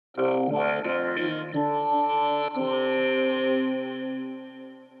The weather in Brooklyn.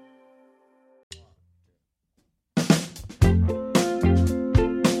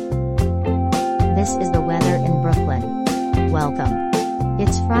 This is the weather in Brooklyn. Welcome.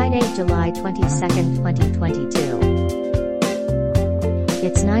 It's Friday, July 22nd, 2022.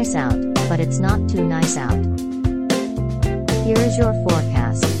 It's nice out, but it's not too nice out. Here's your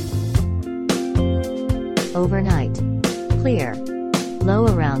forecast. Overnight. Clear. Low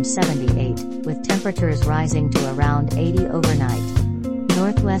around 78, with temperatures rising to around 80 overnight.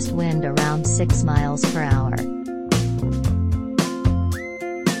 Northwest wind around 6 miles per hour.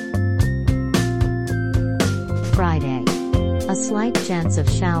 Friday. A slight chance of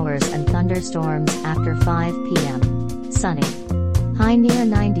showers and thunderstorms after 5 p.m. Sunny. High near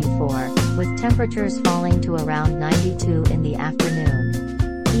 94, with temperatures falling to around 92 in the afternoon.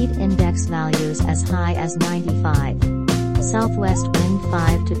 Heat index values as high as 95. Southwest wind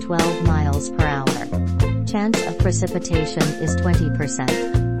 5 to 12 miles per hour. Chance of precipitation is 20%.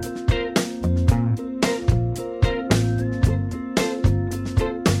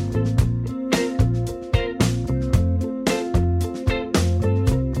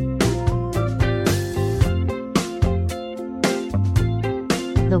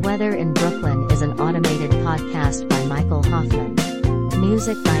 The Weather in Brooklyn is an automated podcast by Michael Hoffman.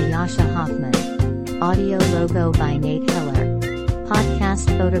 Music by Yasha Hoffman. Audio logo by Nate Hiller. Podcast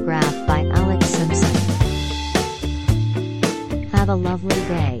photograph by Alex Simpson. Have a lovely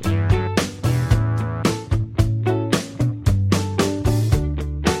day.